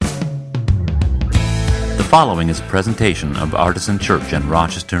following is a presentation of Artisan Church in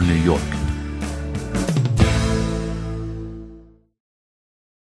Rochester, New York.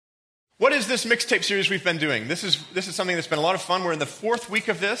 What is this mixtape series we've been doing? This is something that's been a lot of fun. We're in the fourth week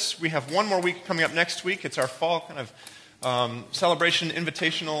of this. We have one more week coming up next week. It's our fall kind of celebration,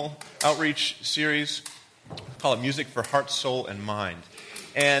 invitational outreach series. We call it Music for Heart, Soul, and Mind.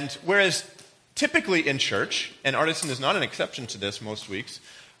 And whereas typically in church, and Artisan is not an exception to this most weeks,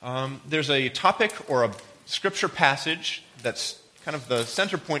 there's a topic or a scripture passage that's kind of the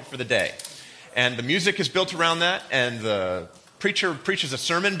center point for the day. And the music is built around that, and the preacher preaches a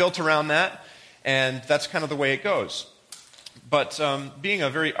sermon built around that, and that's kind of the way it goes. But being a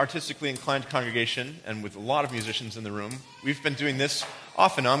very artistically inclined congregation, and with a lot of musicians in the room, we've been doing this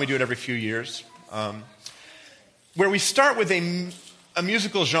off and on. We do it every few years, where we start with a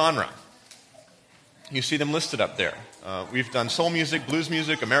musical genre. You see them listed up there. We've done soul music, blues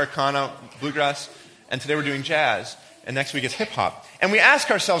music, Americana, bluegrass, and today we're doing jazz, and next week it's hip-hop. And we ask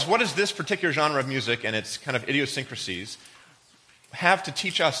ourselves, what does this particular genre of music and its kind of idiosyncrasies have to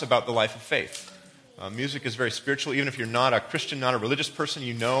teach us about the life of faith? Music is very spiritual. Even if you're not a Christian, not a religious person,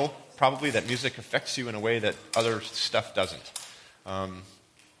 you know probably that music affects you in a way that other stuff doesn't. I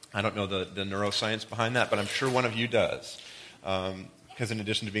don't know the neuroscience behind that, but I'm sure one of you does. Because in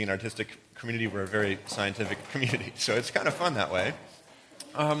addition to being an artistic community, we're a very scientific community. So it's kind of fun that way.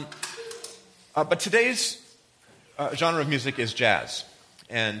 But today's genre of music is jazz.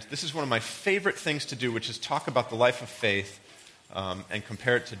 And this is one of my favorite things to do, which is talk about the life of faith and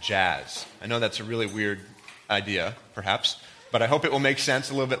compare it to jazz. I know that's a really weird idea, perhaps, but I hope it will make sense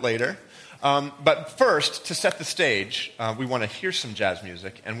a little bit later. But first, to set the stage, we want to hear some jazz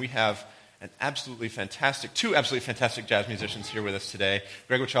music, and we have two absolutely fantastic jazz musicians here with us today,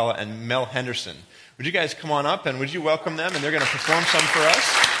 Greg Wachala and Mel Henderson. Would you guys come on up, and would you welcome them? And they're going to perform some for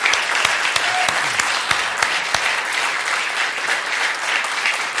us.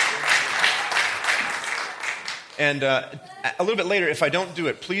 And a little bit later, if I don't do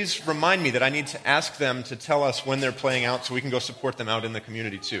it, please remind me that I need to ask them to tell us when they're playing out so we can go support them out in the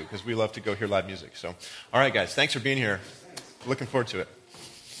community too, because we love to go hear live music. So, all right, guys, thanks for being here. Looking forward to it.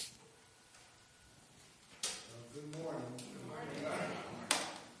 Good morning.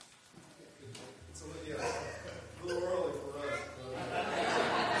 It's a little early for us, but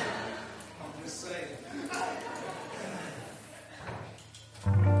I'm just saying.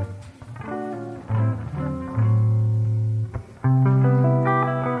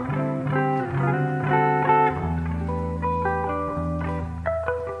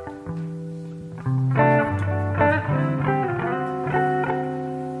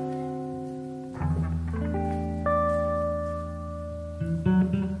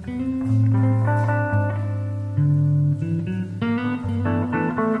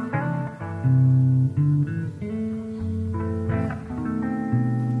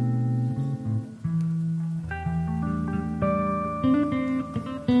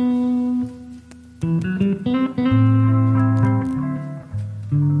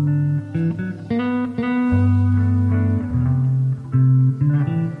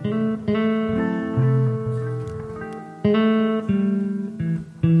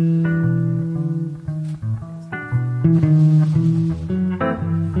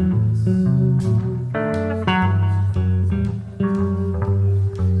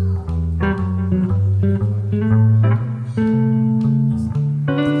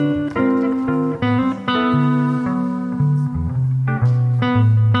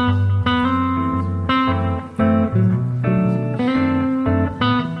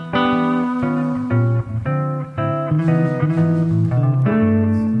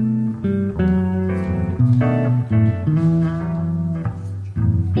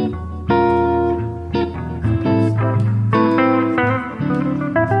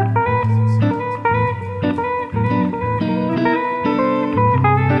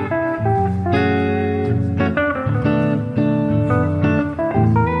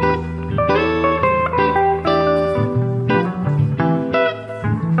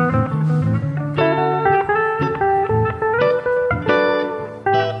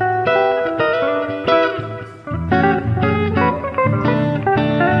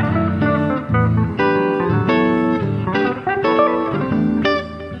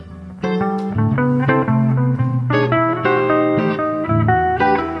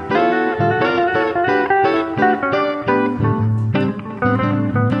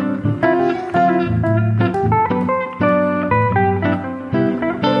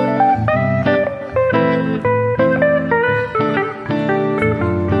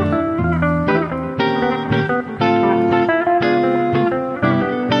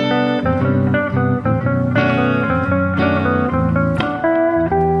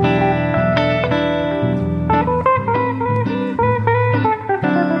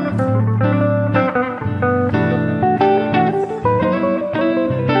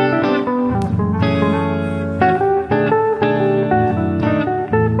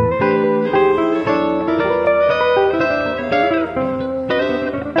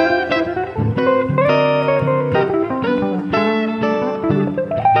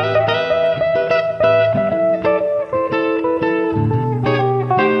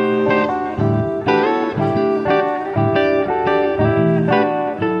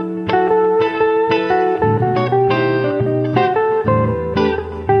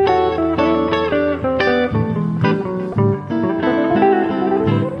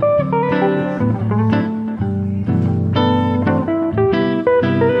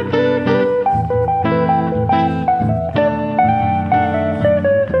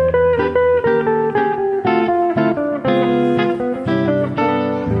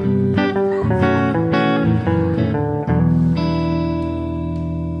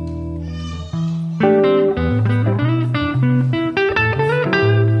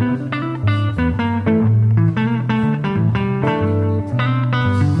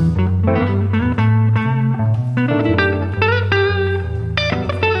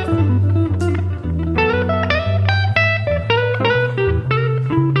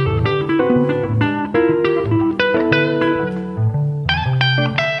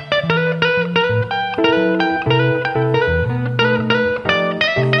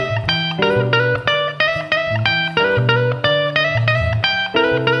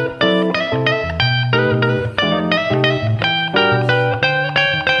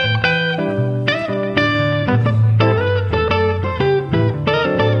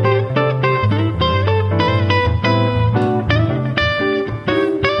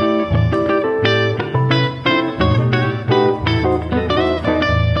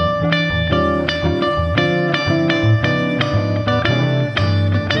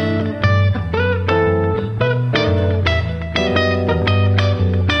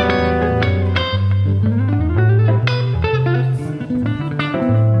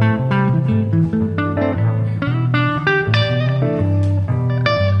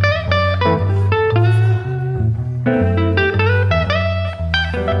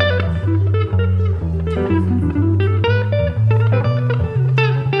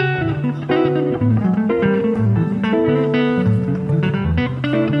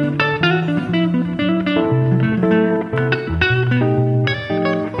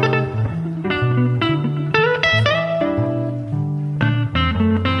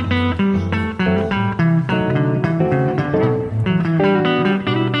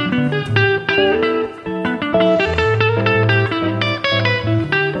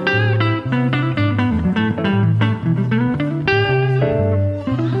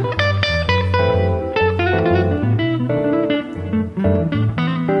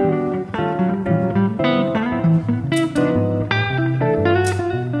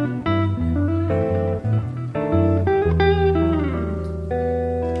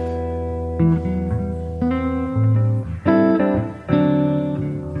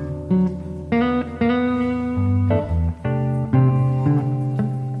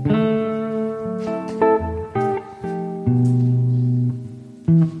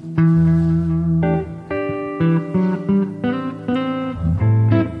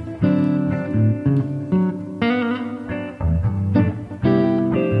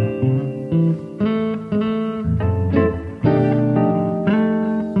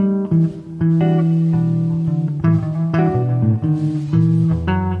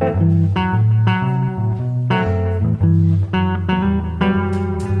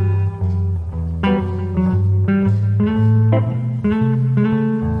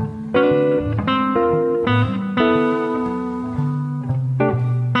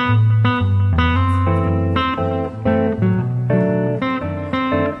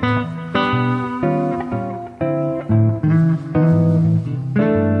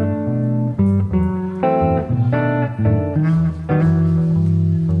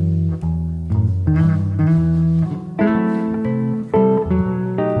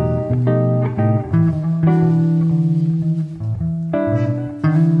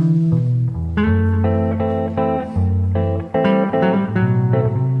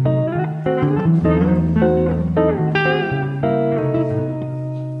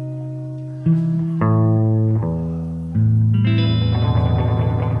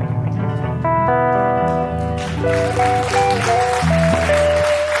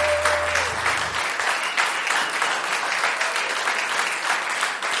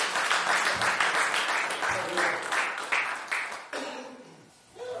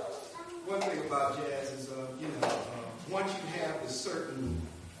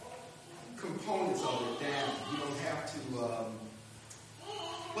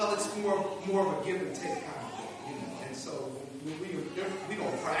 Well, it's more of a give and take kind of thing, you know. And so we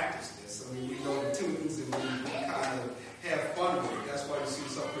don't practice this. I mean, we know the tunes and we kind of have fun with it. That's why you see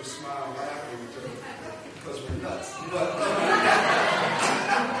us up here smiling, laughing at each other, because we're nuts. But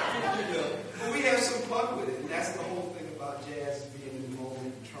you know, but we have some fun with it, and that's the whole thing about jazz, being in the moment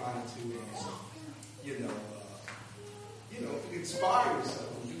and trying to, inspire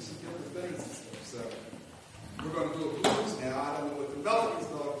yourself and do some different things and stuff. So we're going to do a blues now. I don't know what the melody's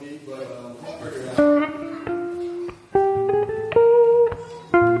going to be, but we'll figure it out.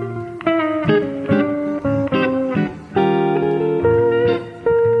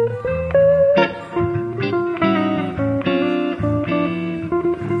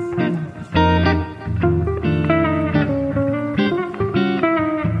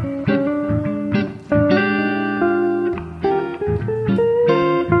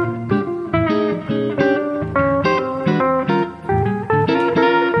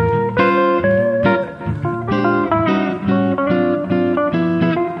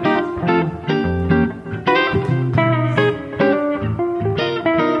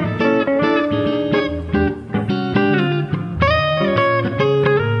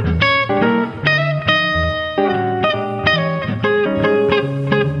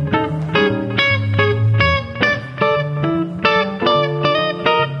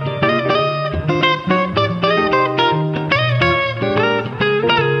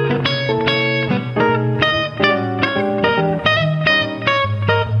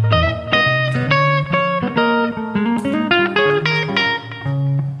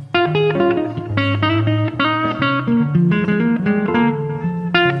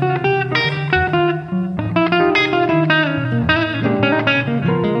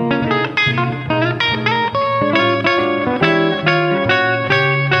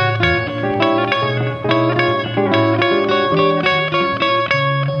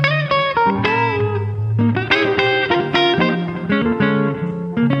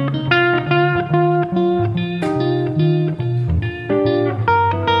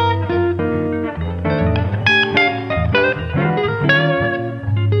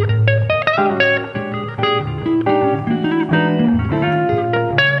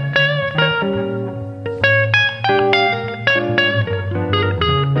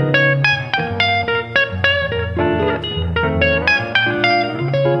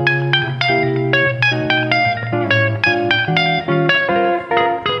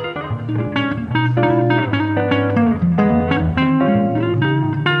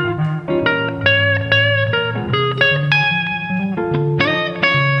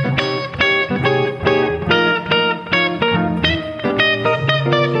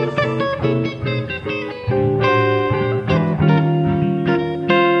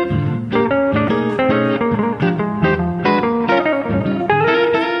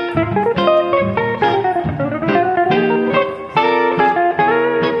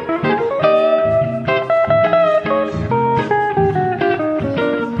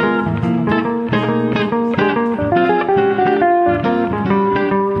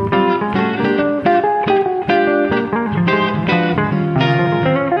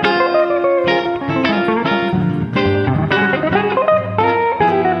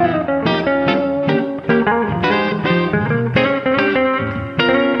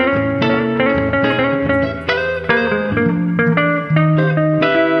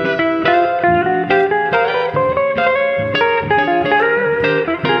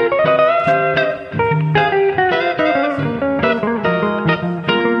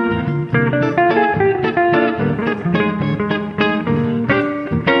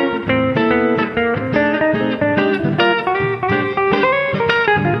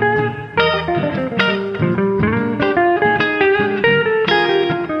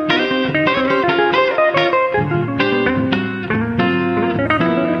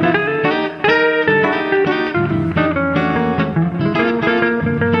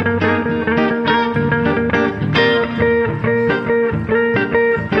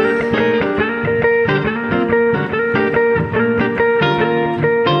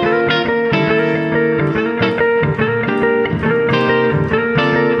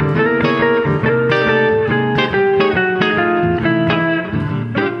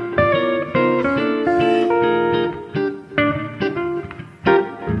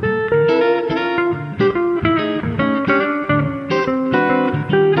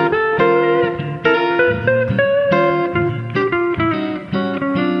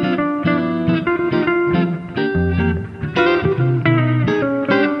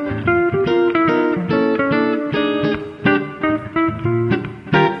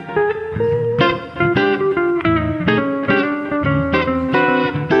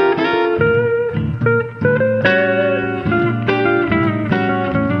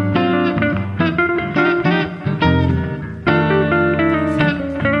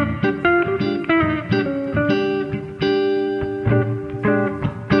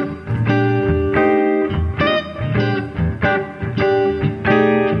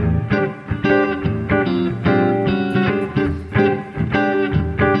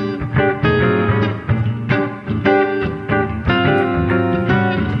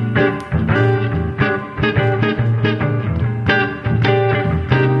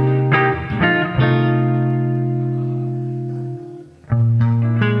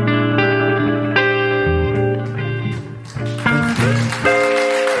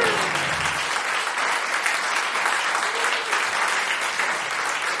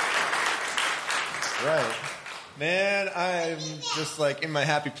 just like in my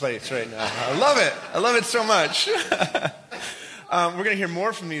happy place right now. I love it. I love it so much. We're going to hear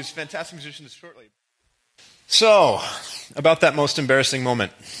more from these fantastic musicians shortly. So, about that most embarrassing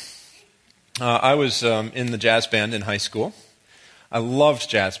moment. I was in the jazz band in high school. I loved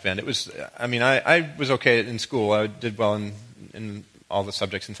jazz band. It was, I was okay in school. I did well in all the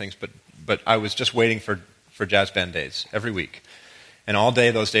subjects and things, but I was just waiting for jazz band days every week. And all day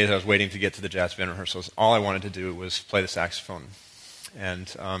those days I was waiting to get to the jazz band rehearsals. All I wanted to do was play the saxophone.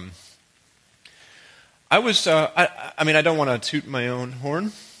 And I was, I don't want to toot my own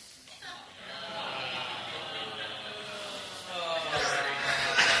horn.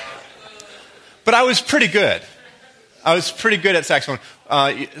 But I was pretty good. I was pretty good at saxophone.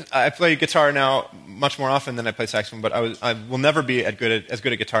 I play guitar now much more often than I play saxophone, but I will never be as good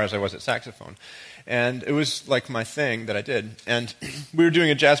at guitar as I was at saxophone. And it was like my thing that I did. And we were doing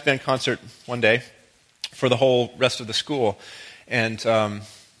a jazz band concert one day for the whole rest of the school. And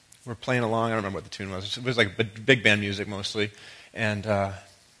we're playing along. I don't remember what the tune was. It was like big band music mostly. And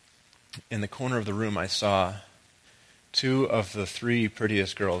in the corner of the room, I saw two of the three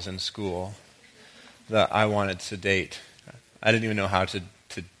prettiest girls in school that I wanted to date. I didn't even know how to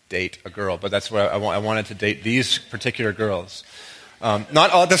date a girl, but that's what I wanted to date these particular girls.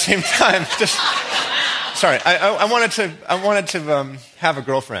 Not all at the same time. Just sorry. I wanted to have a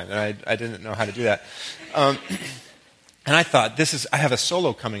girlfriend, and I didn't know how to do that. And I thought, I have a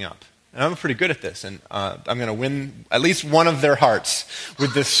solo coming up, and I'm pretty good at this, and I'm going to win at least one of their hearts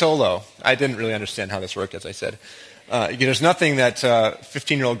with this solo. I didn't really understand how this worked, as I said. There's nothing that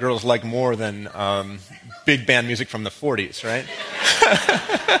 15-year-old girls like more than big band music from the 40s, right?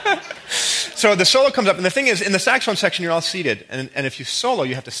 So the solo comes up, and the thing is, in the saxophone section, you're all seated, and if you solo,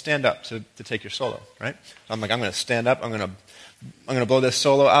 you have to stand up to take your solo, right? So I'm like, I'm going to stand up, I'm going to blow this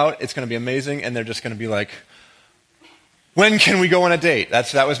solo out, it's going to be amazing, and they're just going to be like, when can we go on a date?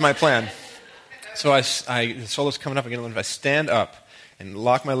 That was my plan. So the solo's coming up, I stand up and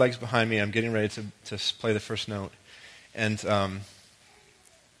lock my legs behind me, I'm getting ready to play the first note. And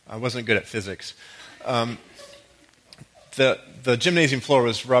I wasn't good at physics. The gymnasium floor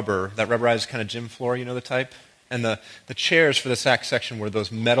was rubber, that rubberized kind of gym floor, you know the type? And the chairs for the sax section were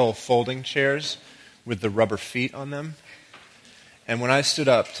those metal folding chairs with the rubber feet on them. And when I stood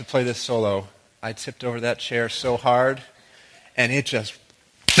up to play this solo, I tipped over that chair so hard, and it just,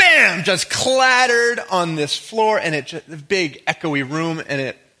 bam, just clattered on this floor, and the big echoey room, and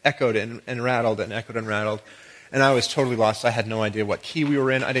it echoed and rattled and echoed and rattled. And I was totally lost. I had no idea what key we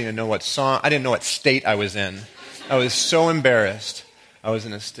were in. I didn't even know what song. I didn't know what state I was in. I was so embarrassed. I was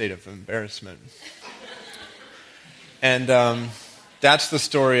in a state of embarrassment. And that's the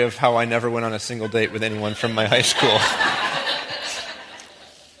story of how I never went on a single date with anyone from my high school.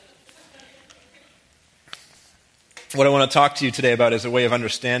 What I want to talk to you today about is a way of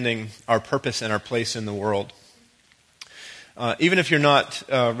understanding our purpose and our place in the world. Even if you're not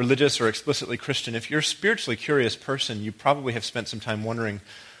religious or explicitly Christian, if you're a spiritually curious person, you probably have spent some time wondering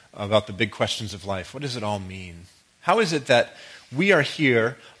about the big questions of life. What does it all mean? How is it that we are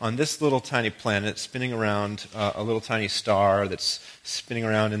here on this little tiny planet spinning around a little tiny star that's spinning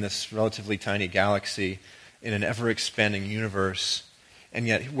around in this relatively tiny galaxy in an ever-expanding universe, and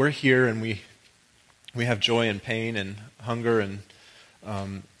yet we're here and we have joy and pain and hunger and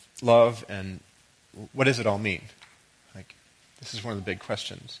love, and what does it all mean? This is one of the big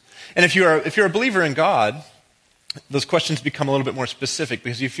questions. And if you're a believer in God, those questions become a little bit more specific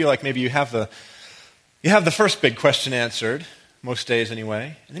because you feel like maybe you have the first big question answered, most days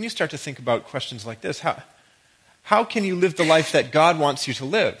anyway, and then you start to think about questions like this. How can you live the life that God wants you to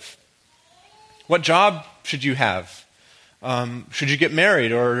live? What job should you have? Should you get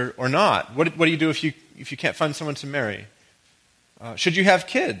married or not? What do you do if you can't find someone to marry? Should you have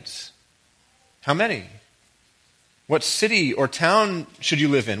kids? How many? What city or town should you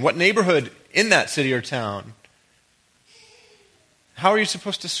live in? What neighborhood in that city or town? How are you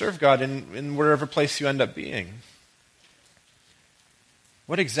supposed to serve God in wherever place you end up being?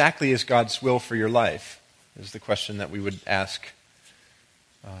 What exactly is God's will for your life? Is the question that we would ask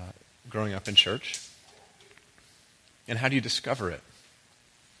growing up in church. And how do you discover it?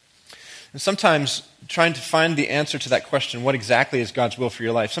 And sometimes trying to find the answer to that question, what exactly is God's will for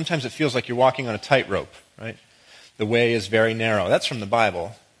your life, sometimes it feels like you're walking on a tightrope, right? The way is very narrow. That's from the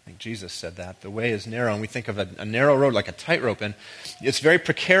Bible. I think Jesus said that. The way is narrow, and we think of a narrow road like a tightrope, and it's very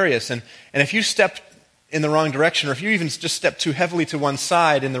precarious. And if you step in the wrong direction, or if you even just step too heavily to one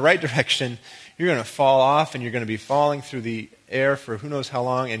side in the right direction, you're going to fall off, and you're going to be falling through the air for who knows how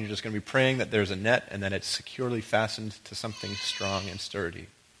long, and you're just going to be praying that there's a net and that it's securely fastened to something strong and sturdy.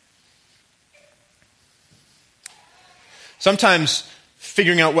 Sometimes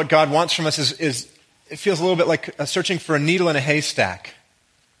figuring out what God wants from us it feels a little bit like searching for a needle in a haystack.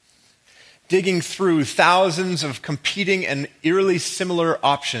 Digging through thousands of competing and eerily similar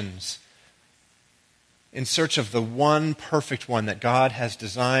options in search of the one perfect one that God has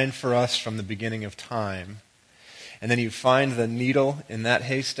designed for us from the beginning of time. And then you find the needle in that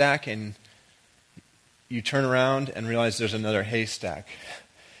haystack and you turn around and realize there's another haystack.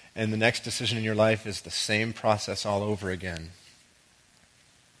 And the next decision in your life is the same process all over again.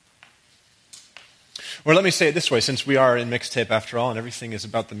 Or let me say it this way, since we are in Mixtape after all, and everything is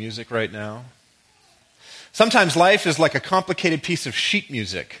about the music right now. Sometimes life is like a complicated piece of sheet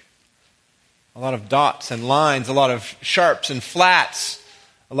music. A lot of dots and lines, a lot of sharps and flats,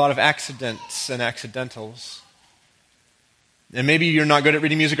 a lot of accidents and accidentals. And maybe you're not good at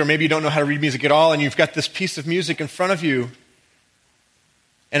reading music, or maybe you don't know how to read music at all, and you've got this piece of music in front of you,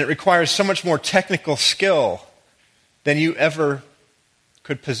 and it requires so much more technical skill than you ever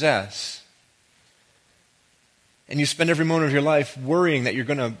could possess. And you spend every moment of your life worrying that you're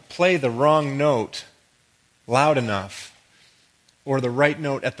going to play the wrong note loud enough, or the right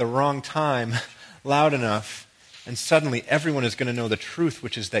note at the wrong time loud enough, and suddenly everyone is going to know the truth,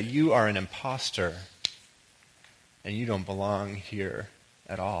 which is that you are an imposter and you don't belong here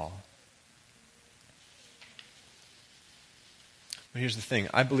at all. But here's the thing.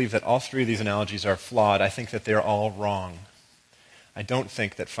 I believe that all three of these analogies are flawed. I think that they're all wrong. I don't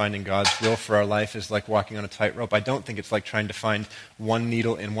think that finding God's will for our life is like walking on a tightrope. I don't think it's like trying to find one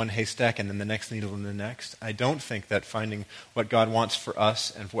needle in one haystack and then the next needle in the next. I don't think that finding what God wants for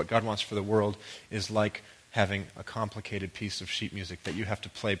us and what God wants for the world is like having a complicated piece of sheet music that you have to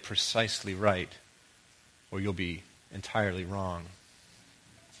play precisely right or you'll be entirely wrong.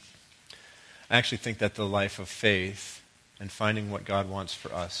 I actually think that the life of faith and finding what God wants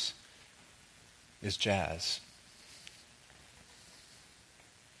for us is jazz.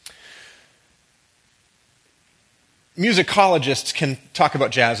 Musicologists can talk about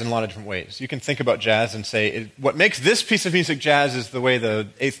jazz in a lot of different ways. You can think about jazz and say, what makes this piece of music jazz is the way the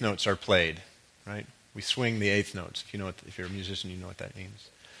eighth notes are played, right? We swing the eighth notes. If you're a musician, you know what that means.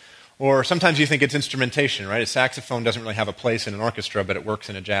 Or sometimes you think it's instrumentation, right? A saxophone doesn't really have a place in an orchestra, but it works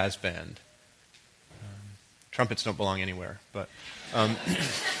in a jazz band. Trumpets don't belong anywhere, but...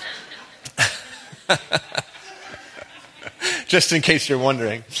 just in case you're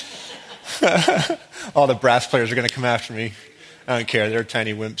wondering. All the brass players are going to come after me. I don't care. They're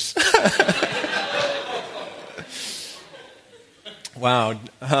tiny wimps. Wow.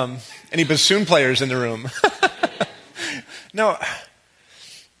 Any bassoon players in the room? No.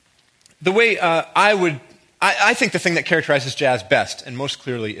 The way I think the thing that characterizes jazz best and most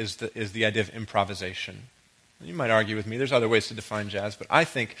clearly is the idea of improvisation. You might argue with me. There's other ways to define jazz, but I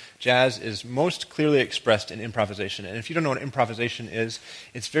think jazz is most clearly expressed in improvisation. And if you don't know what improvisation is,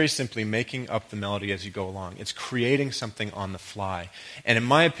 it's very simply making up the melody as you go along. It's creating something on the fly. And in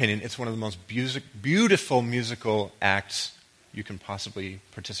my opinion, it's one of the most beautiful musical acts you can possibly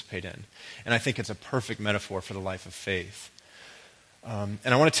participate in. And I think it's a perfect metaphor for the life of faith. And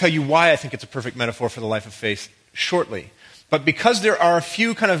I want to tell you why I think it's a perfect metaphor for the life of faith shortly. But because there are a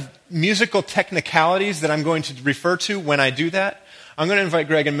few kind of musical technicalities that I'm going to refer to when I do that, I'm going to invite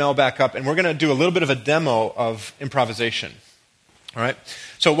Greg and Mel back up, and we're going to do a little bit of a demo of improvisation. All right?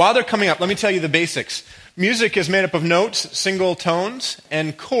 So while they're coming up, let me tell you the basics. Music is made up of notes, single tones,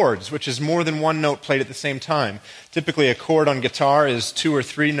 and chords, which is more than one note played at the same time. Typically, a chord on guitar is 2 or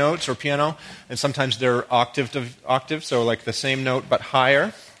 3 notes, or piano, and sometimes they're octave, so like the same note but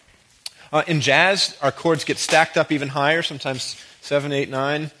higher. In jazz, our chords get stacked up even higher, sometimes 7, 8,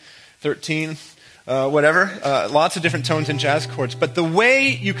 9, 13, whatever. Lots of different tones in jazz chords. But the way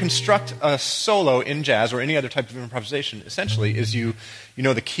you construct a solo in jazz or any other type of improvisation, essentially, is you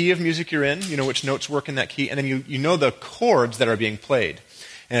know the key of music you're in, you know which notes work in that key, and then you know the chords that are being played.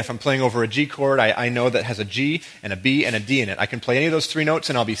 And if I'm playing over a G chord, I know that has a G and a B and a D in it. I can play any of those 3 notes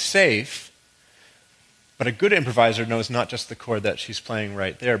and I'll be safe. But a good improviser knows not just the chord that she's playing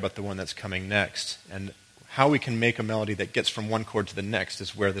right there, but the one that's coming next. And how we can make a melody that gets from one chord to the next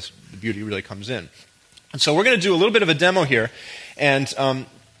is where the beauty really comes in. And so we're going to do a little bit of a demo here. And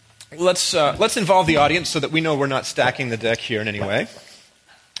let's involve the audience so that we know we're not stacking the deck here in any way.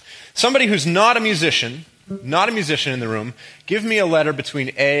 Somebody who's not a musician in the room, give me a letter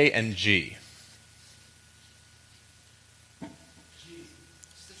between A and G.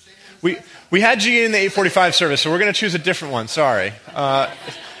 We had G in the 8:45 service, so we're going to choose a different one. Sorry.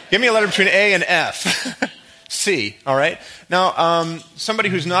 Give me a letter between A and F. C, all right? Now, somebody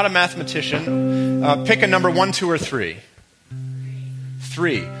who's not a mathematician, pick a number 1, 2, or 3.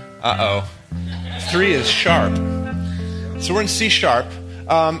 3. Uh-oh. 3 is sharp. So we're in C sharp.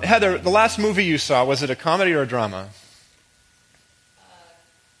 Heather, the last movie you saw, was it a comedy or a drama?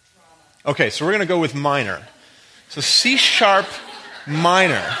 Drama. Okay, so we're going to go with minor. So C sharp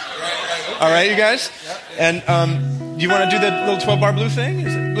minor. All right, you guys? And do you want to do the little 12-bar blue thing?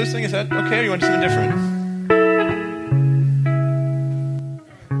 Is that okay, or you want to do something different?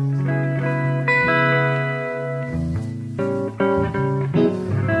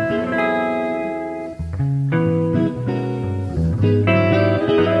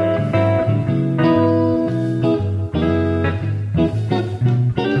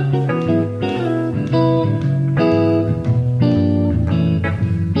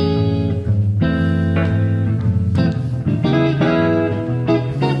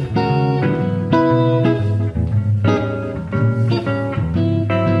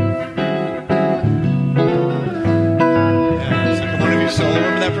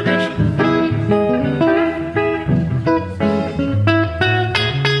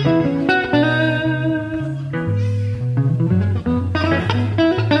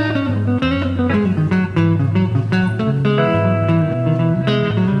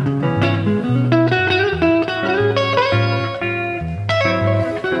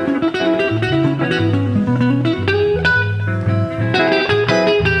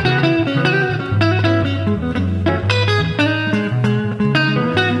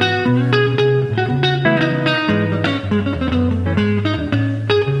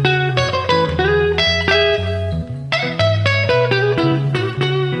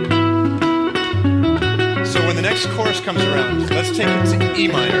 Comes around. Let's take it to E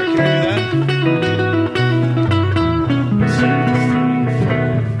minor. Can we do that?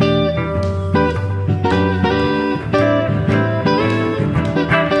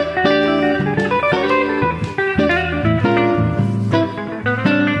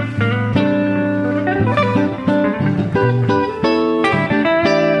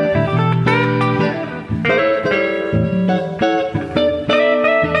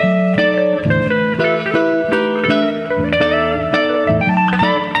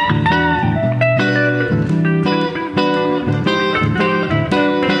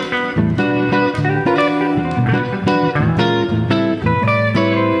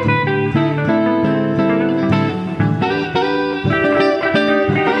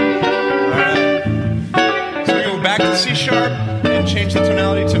 C sharp and change the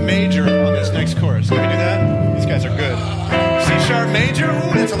tonality to major on this next chorus. Can we do that? These guys are good. C sharp major.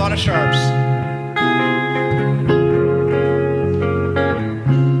 Ooh, that's a lot of sharps.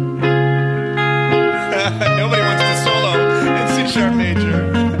 Nobody wants to solo in C sharp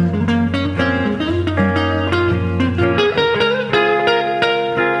major.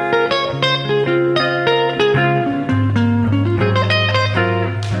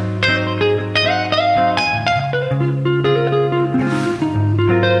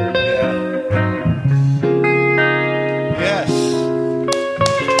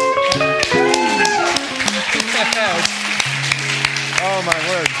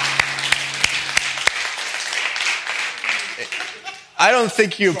 I don't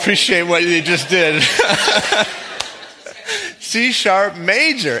think you appreciate what you just did. C sharp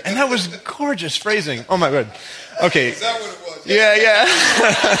major. And that was gorgeous phrasing. Oh my God. Okay. Is that what it was? Yeah.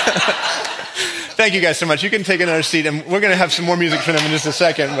 Thank you guys so much. You can take another seat, and we're going to have some more music for them in just a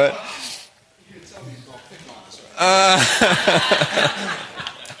second. But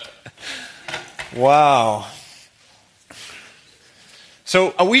wow.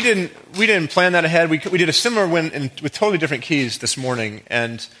 So we didn't plan that ahead. We did a similar one with totally different keys this morning,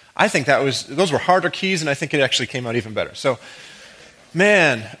 and I think those were harder keys, and I think it actually came out even better. So,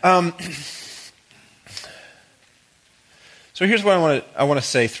 man. So here's what I want to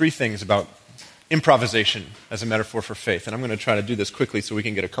say: 3 things about improvisation as a metaphor for faith, and I'm going to try to do this quickly so we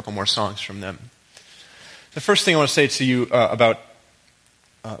can get a couple more songs from them. The first thing I want to say to you about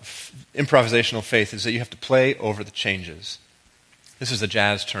improvisational faith is that you have to play over the changes. This is a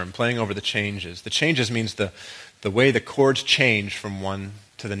jazz term, playing over the changes. The changes means the way the chords change from one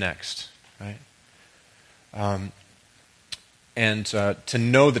to the next, right? To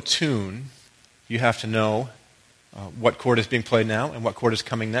know the tune, you have to know what chord is being played now and what chord is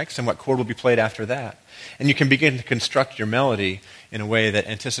coming next and what chord will be played after that. And you can begin to construct your melody in a way that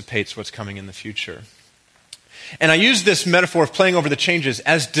anticipates what's coming in the future. And I use this metaphor of playing over the changes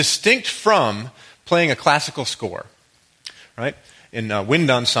as distinct from playing a classical score, right? In wind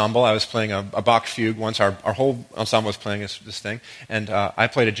ensemble, I was playing a Bach fugue once. Our whole ensemble was playing this thing. And I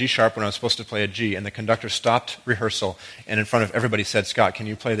played a G sharp when I was supposed to play a G. And the conductor stopped rehearsal and in front of everybody said, "Scott, can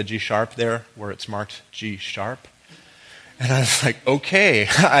you play the G sharp there where it's marked G sharp?" And I was like, okay,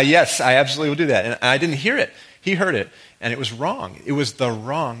 yes, I absolutely will do that. And I didn't hear it. He heard it. and it was wrong. It was the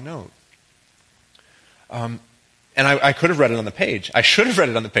wrong note. And I could have read it on the page. I should have read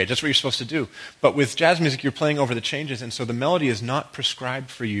it on the page. That's what you're supposed to do. But with jazz music, you're playing over the changes, and so the melody is not prescribed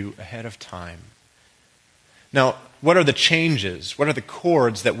for you ahead of time. Now, what are the changes? What are the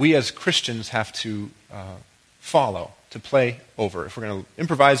chords that we as Christians have to follow, to play over? If we're going to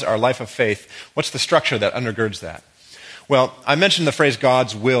improvise our life of faith, what's the structure that undergirds that? Well, I mentioned the phrase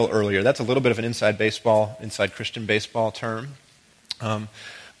God's will earlier. That's a little bit of an inside Christian baseball term.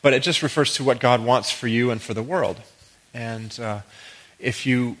 But it just refers to what God wants for you and for the world. And if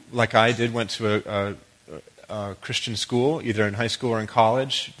you, like I did, went to a Christian school, either in high school or in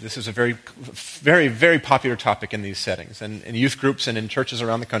college, this is a very, very, very popular topic in these settings. And in youth groups and in churches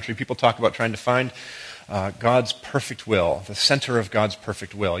around the country, people talk about trying to find God's perfect will, the center of God's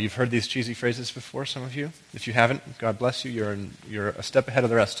perfect will. You've heard these cheesy phrases before, some of you? If you haven't, God bless you. You're a step ahead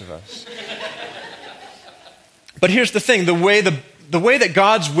of the rest of us. But here's the thing. The way that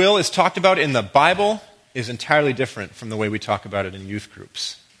God's will is talked about in the Bible is entirely different from the way we talk about it in youth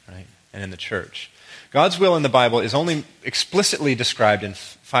groups, right, and in the church. God's will in the Bible is only explicitly described in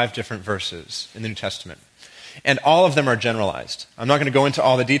 5 different verses in the New Testament. And all of them are generalized. I'm not going to go into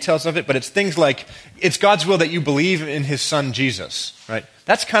all the details of it, but it's things like, it's God's will that you believe in his son Jesus, right?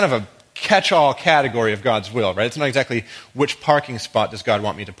 That's kind of a catch-all category of God's will, right? It's not exactly which parking spot does God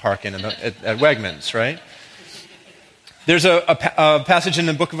want me to park in at Wegmans, right? There's a passage in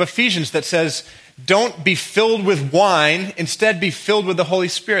the book of Ephesians that says, don't be filled with wine, instead be filled with the Holy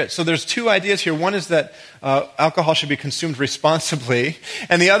Spirit. So there's 2 ideas here. One is that alcohol should be consumed responsibly,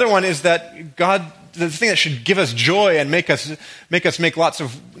 and the other one is that God, the thing that should give us joy and make us make lots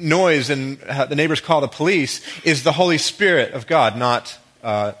of noise and the neighbors call the police, is the Holy Spirit of God, not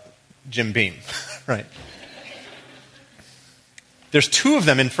Jim Beam, right? There's 2 of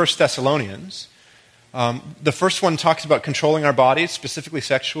them in 1 Thessalonians. The first one talks about controlling our bodies, specifically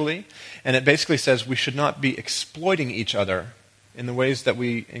sexually, and it basically says we should not be exploiting each other in the ways that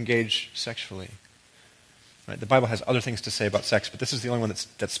we engage sexually. Right? The Bible has other things to say about sex, but this is the only one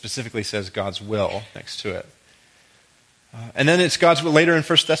that specifically says God's will next to it. And then it's God's will, later in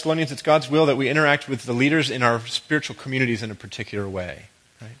 1 Thessalonians, it's God's will that we interact with the leaders in our spiritual communities in a particular way.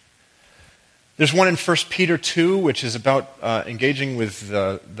 Right? There's one in 1 Peter 2, which is about engaging with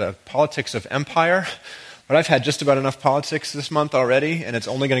the politics of empire. But I've had just about enough politics this month already, and it's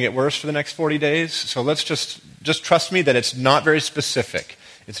only going to get worse for the next 40 days. So let's just trust me that it's not very specific.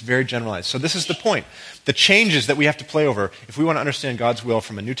 It's very generalized. So this is the point. The changes that we have to play over, if we want to understand God's will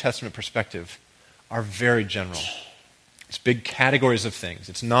from a New Testament perspective, are very general. It's big categories of things.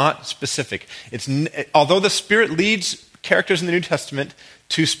 It's not specific. Although the Spirit leads characters in the New Testament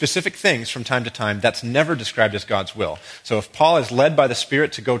to specific things from time to time, that's never described as God's will. So if Paul is led by the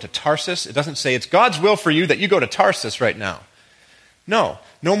Spirit to go to Tarsus, it doesn't say it's God's will for you that you go to Tarsus right now. No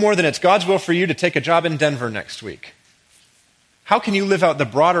more than it's God's will for you to take a job in Denver next week. How can you live out the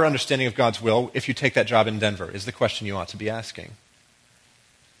broader understanding of God's will if you take that job in Denver, is the question you ought to be asking.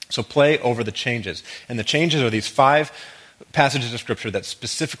 So play over the changes. And the changes are these 5 passages of Scripture that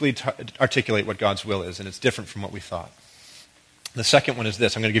specifically articulate what God's will is, and it's different from what we thought. The second one is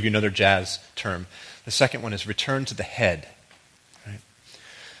this. I'm going to give you another jazz term. The second one is return to the head. Right?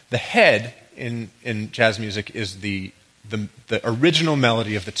 The head in jazz music is the original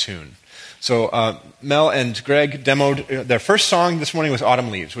melody of the tune. So Mel and Greg demoed, their first song this morning was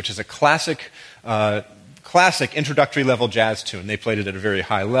Autumn Leaves, which is a classic introductory level jazz tune. They played it at a very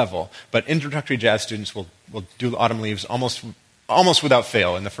high level. But introductory jazz students will do Autumn Leaves almost without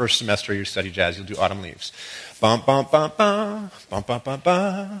fail. In the first semester you study jazz, you'll do Autumn Leaves. Bum, bum, bum, bum, bum, bum, bum,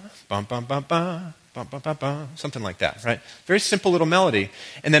 bum, bum, bum, bum, bum, bum, bum, bum, bum, something like that, right? Very simple little melody.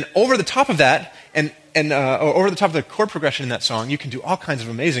 And then over the top of that, and over the top of the chord progression in that song, you can do all kinds of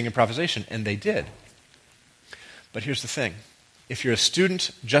amazing improvisation, and they did. But here's the thing. If you're a student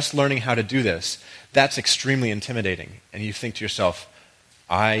just learning how to do this, that's extremely intimidating. And you think to yourself,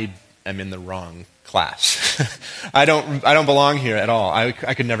 I am in the wrong class. I don't belong here at all. I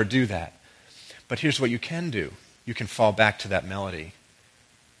could never do that. But here's what you can do. You can fall back to that melody.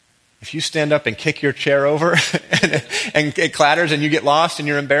 If you stand up and kick your chair over and it clatters and you get lost and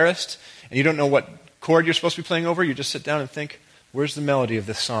you're embarrassed and you don't know what chord you're supposed to be playing over, you just sit down and think, where's the melody of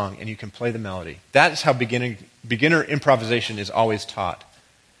this song? And you can play the melody. That's how beginner improvisation is always taught.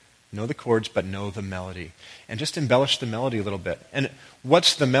 Know the chords, but know the melody. And just embellish the melody a little bit. And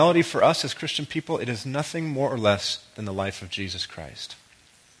what's the melody for us as Christian people? It is nothing more or less than the life of Jesus Christ.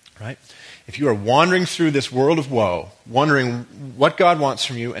 Right? If you are wandering through this world of woe, wondering what God wants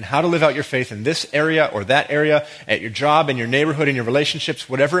from you and how to live out your faith in this area or that area, at your job, in your neighborhood, in your relationships,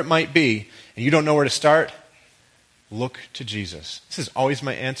 whatever it might be, and you don't know where to start, look to Jesus. This is always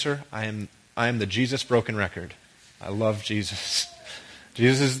my answer. I am the Jesus broken record. I love Jesus.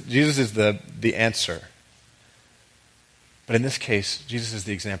 Jesus is the answer. But in this case, Jesus is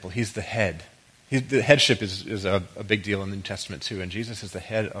the example. He's the head. The headship is a big deal in the New Testament too, and Jesus is the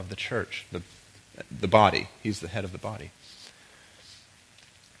head of the church, the body. He's the head of the body.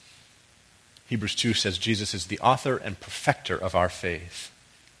 Hebrews 2 says Jesus is the author and perfecter of our faith.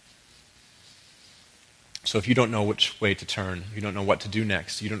 So if you don't know which way to turn, you don't know what to do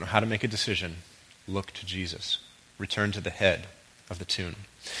next, you don't know how to make a decision, look to Jesus. Return to the head of the tune.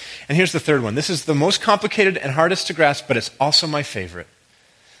 And here's the third one. This is the most complicated and hardest to grasp, but it's also my favorite.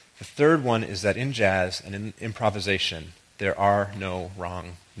 The third one is that in jazz and in improvisation, there are no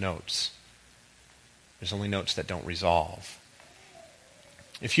wrong notes. There's only notes that don't resolve.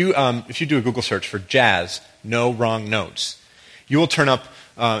 If you do a Google search for jazz, no wrong notes, you will turn up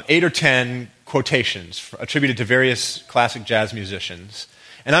 8 or 10 quotations attributed to various classic jazz musicians.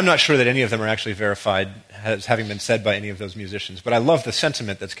 And I'm not sure that any of them are actually verified as having been said by any of those musicians, but I love the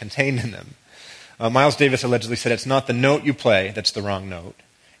sentiment that's contained in them. Miles Davis allegedly said, it's not the note you play that's the wrong note.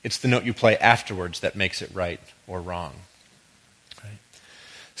 It's the note you play afterwards that makes it right or wrong. Right?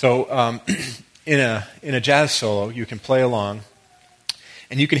 So in a jazz solo, you can play along,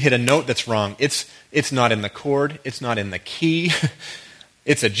 and you can hit a note that's wrong. It's not in the chord. It's not in the key.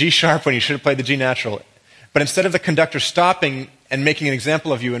 It's a G sharp when you should have played the G natural. But instead of the conductor stopping and making an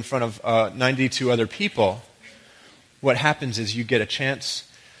example of you in front of 92 other people, what happens is you get a chance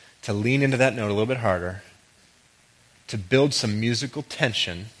to lean into that note a little bit harder, to build some musical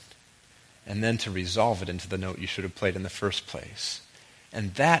tension, and then to resolve it into the note you should have played in the first place.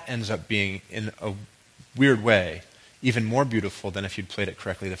 And that ends up being, in a weird way, even more beautiful than if you'd played it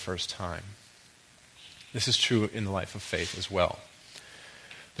correctly the first time. This is true in the life of faith as well.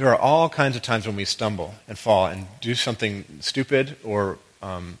 There are all kinds of times when we stumble and fall and do something stupid or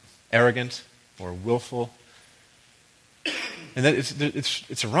arrogant or willful. And that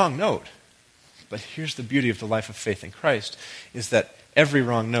it's a wrong note. But here's the beauty of the life of faith in Christ, is that every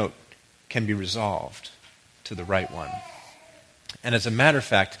wrong note can be resolved to the right one. And as a matter of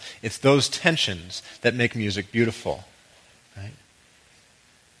fact, it's those tensions that make music beautiful. Right?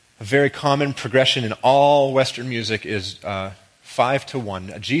 A very common progression in all Western music is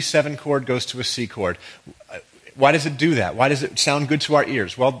 5-1. A G7 chord goes to a C chord. Why does it do that? Why does it sound good to our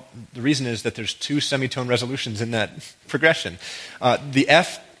ears? Well, the reason is that there's 2 semitone resolutions in that progression. The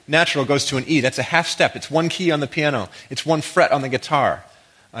F natural goes to an E. That's a half step. It's 1 key on the piano. It's 1 fret on the guitar.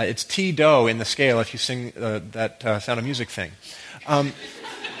 It's T-do in the scale if you sing that Sound of Music thing.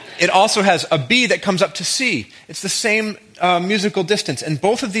 It also has a B that comes up to C. It's the same musical distance. And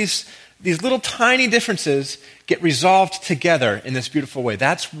both of these little tiny differences get resolved together in this beautiful way.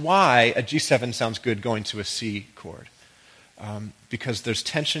 That's why a G7 sounds good going to a C chord. Because there's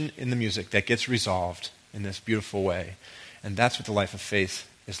tension in the music that gets resolved in this beautiful way. And that's what the life of faith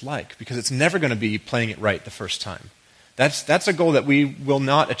is like. Because it's never going to be playing it right the first time. That's a goal that we will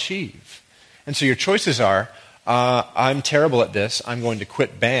not achieve. And so your choices are, I'm terrible at this, I'm going to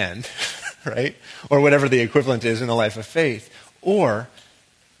quit band, right? Or whatever the equivalent is in the life of faith. Or,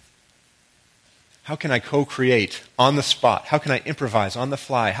 how can I co-create on the spot? How can I improvise on the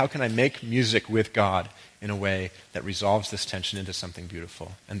fly? How can I make music with God in a way that resolves this tension into something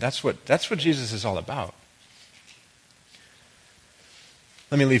beautiful? And that's what Jesus is all about.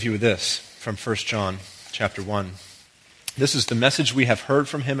 Let me leave you with this from 1 John chapter 1. This is the message we have heard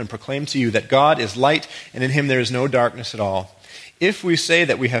from him and proclaimed to you, that God is light and in him there is no darkness at all. If we say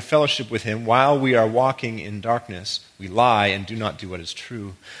that we have fellowship with him while we are walking in darkness, we lie and do not do what is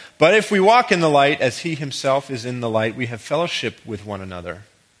true. But if we walk in the light as he himself is in the light, we have fellowship with one another.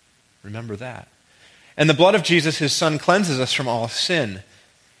 Remember that. And the blood of Jesus, his son, cleanses us from all sin.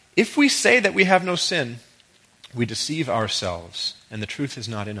 If we say that we have no sin, we deceive ourselves, and the truth is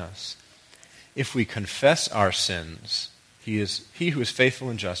not in us. If we confess our sins, he who is faithful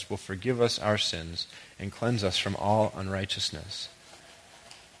and just will forgive us our sins and cleanse us from all unrighteousness.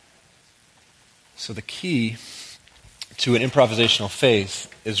 So the key to an improvisational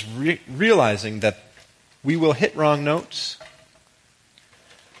faith is realizing that we will hit wrong notes,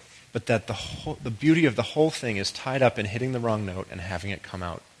 but that the beauty of the whole thing is tied up in hitting the wrong note and having it come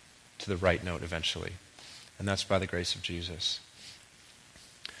out to the right note eventually. And that's by the grace of Jesus.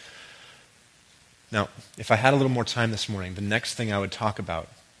 Now, if I had a little more time this morning, the next thing I would talk about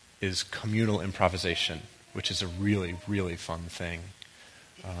is communal improvisation, which is a really, really fun thing,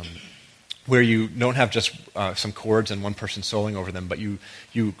 where you don't have just some chords and one person soloing over them, but you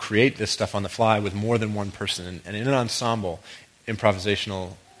create this stuff on the fly with more than one person. And in an ensemble,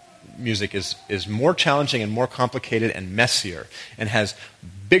 improvisational music is more challenging and more complicated and messier and has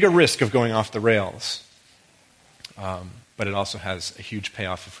bigger risk of going off the rails. But it also has a huge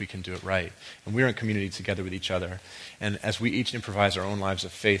payoff if we can do it right. And we're in community together with each other. And as we each improvise our own lives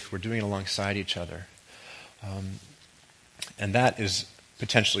of faith, we're doing it alongside each other. And that is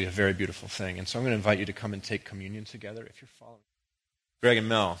potentially a very beautiful thing. And so I'm going to invite you to come and take communion together if you're following. Greg and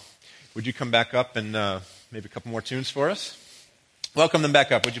Mel, would you come back up and maybe a couple more tunes for us? Welcome them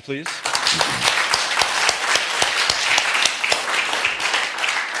back up, would you please?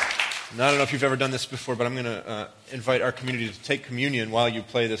 Now, I don't know if you've ever done this before, but I'm going to invite our community to take communion while you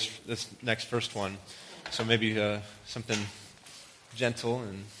play this next first one. So maybe something gentle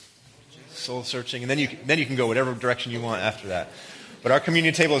and soul-searching, and then you can go whatever direction you want after that. But our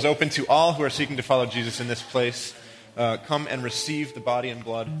communion table is open to all who are seeking to follow Jesus in this place. Come and receive the body and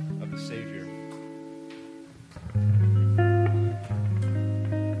blood of the Savior.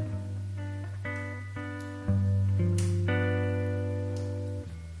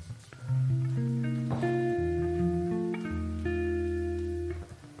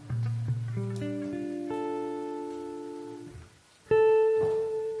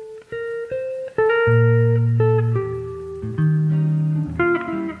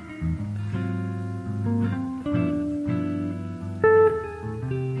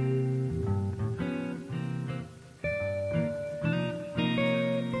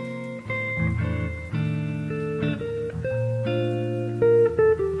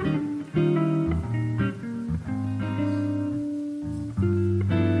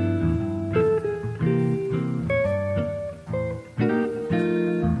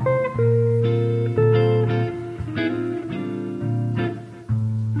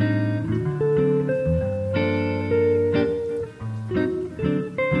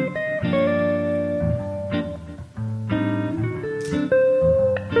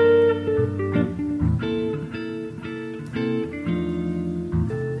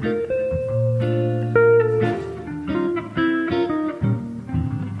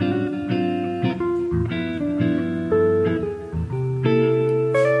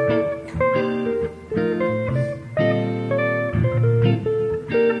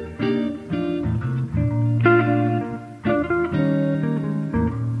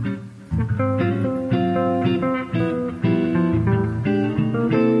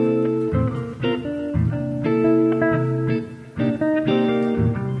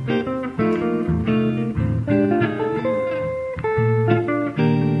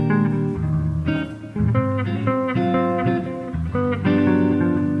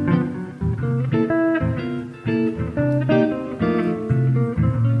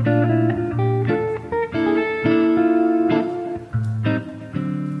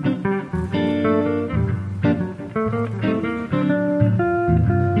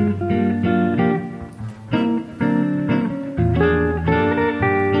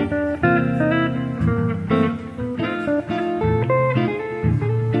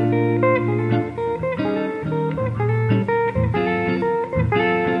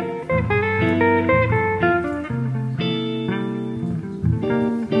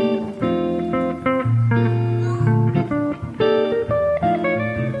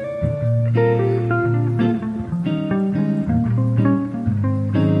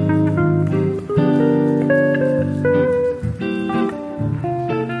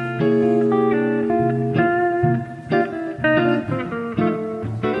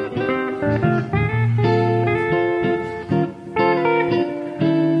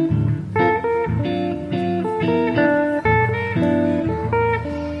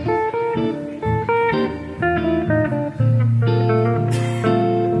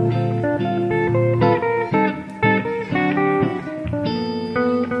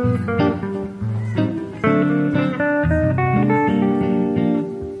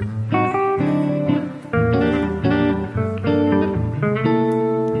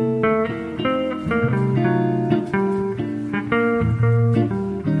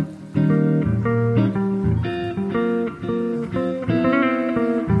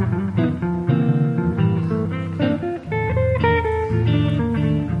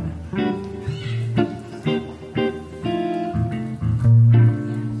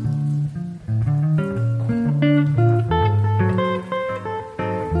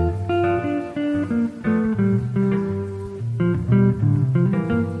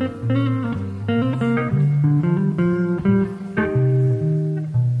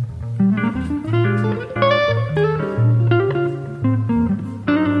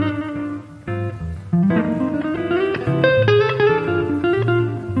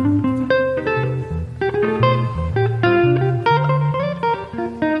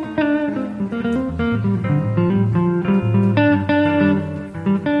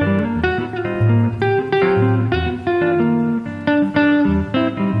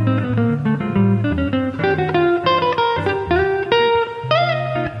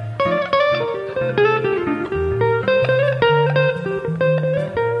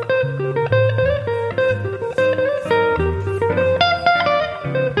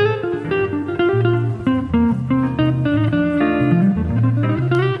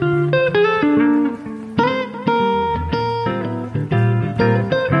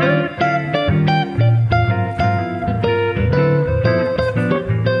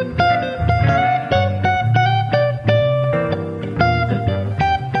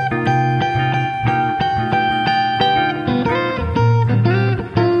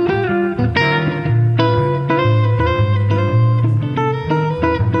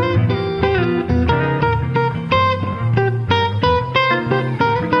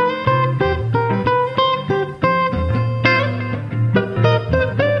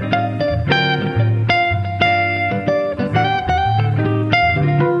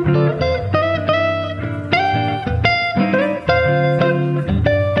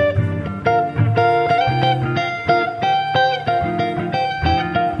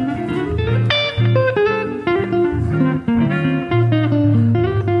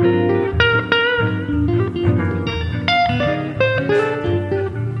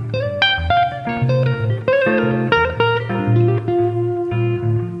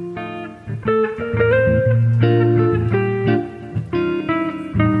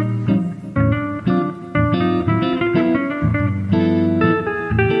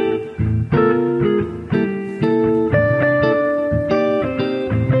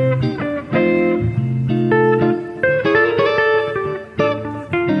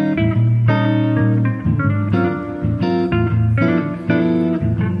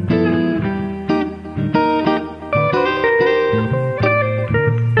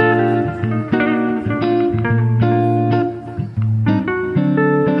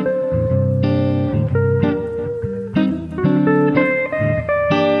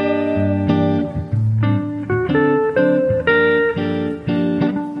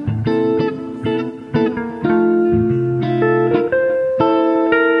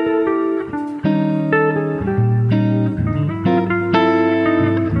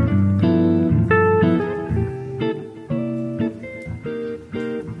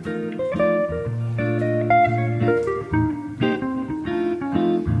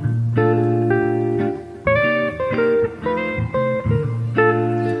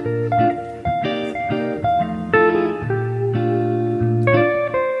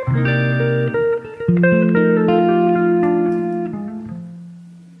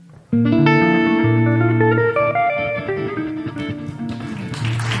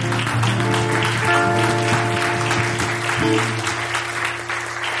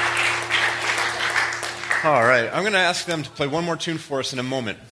 going to ask them to play one more tune for us in a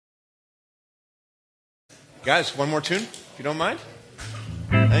moment. Guys, one more tune, if you don't mind.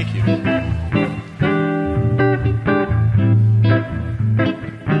 Thank you.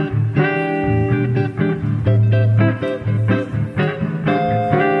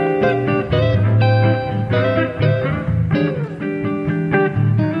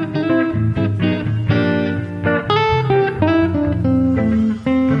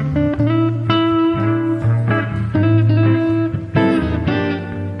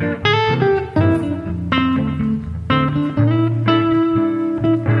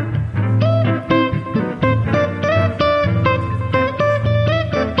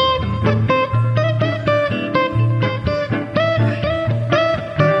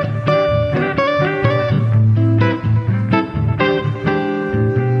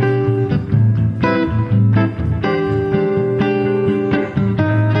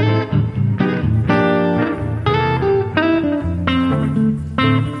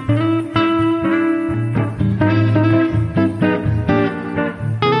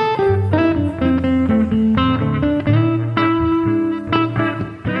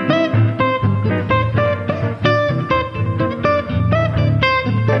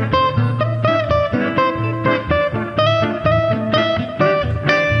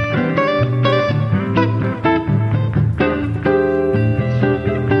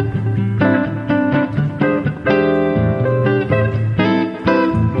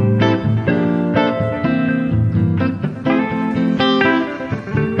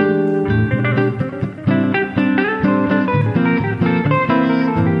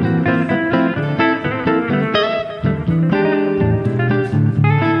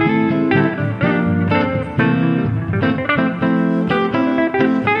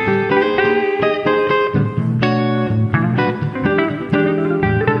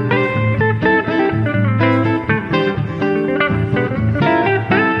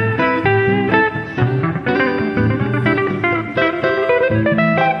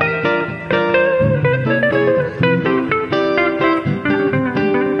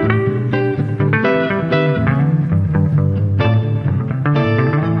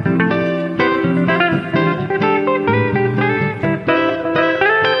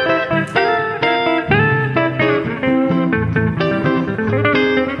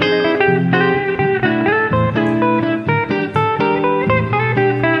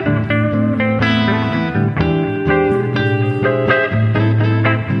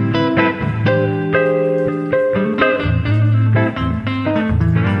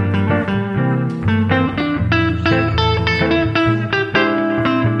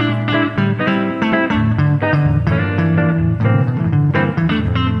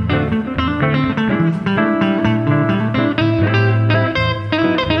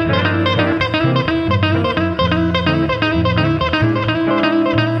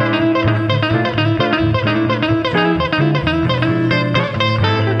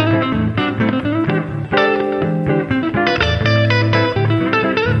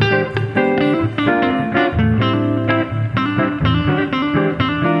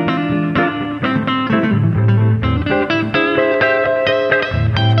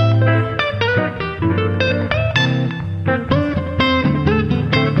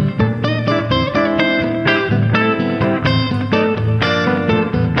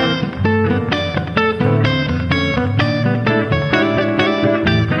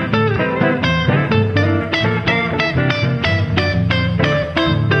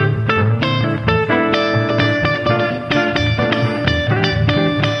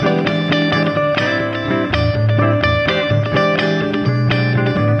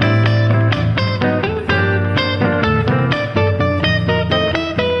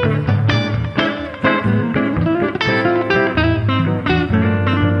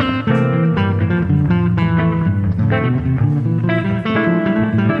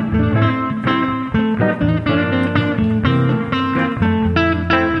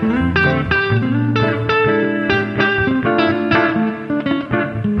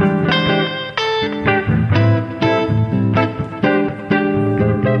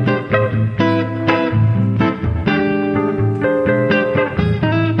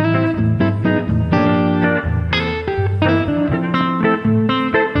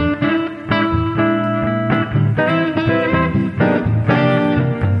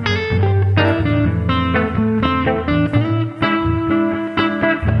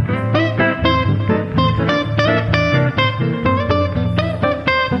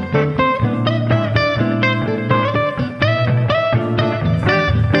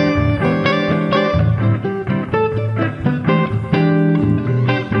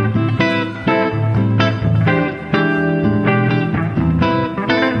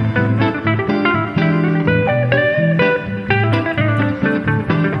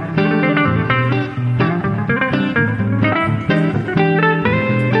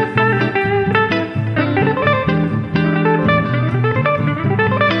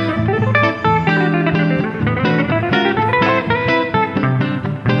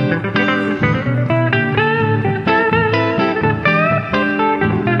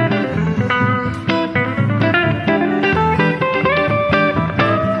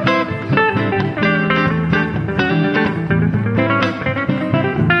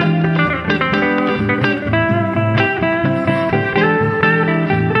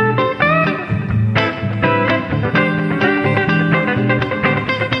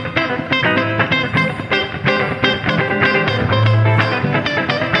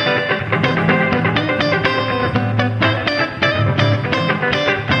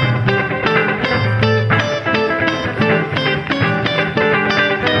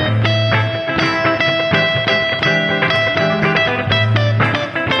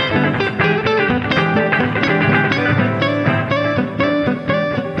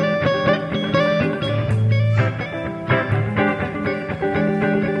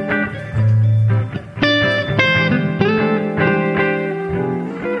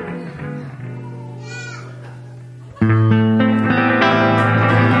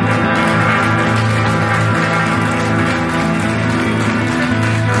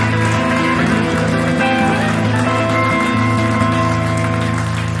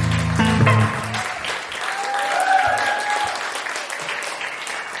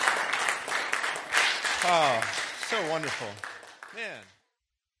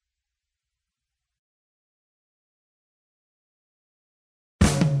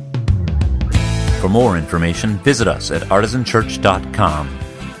 For more information, visit us at artisanchurch.com.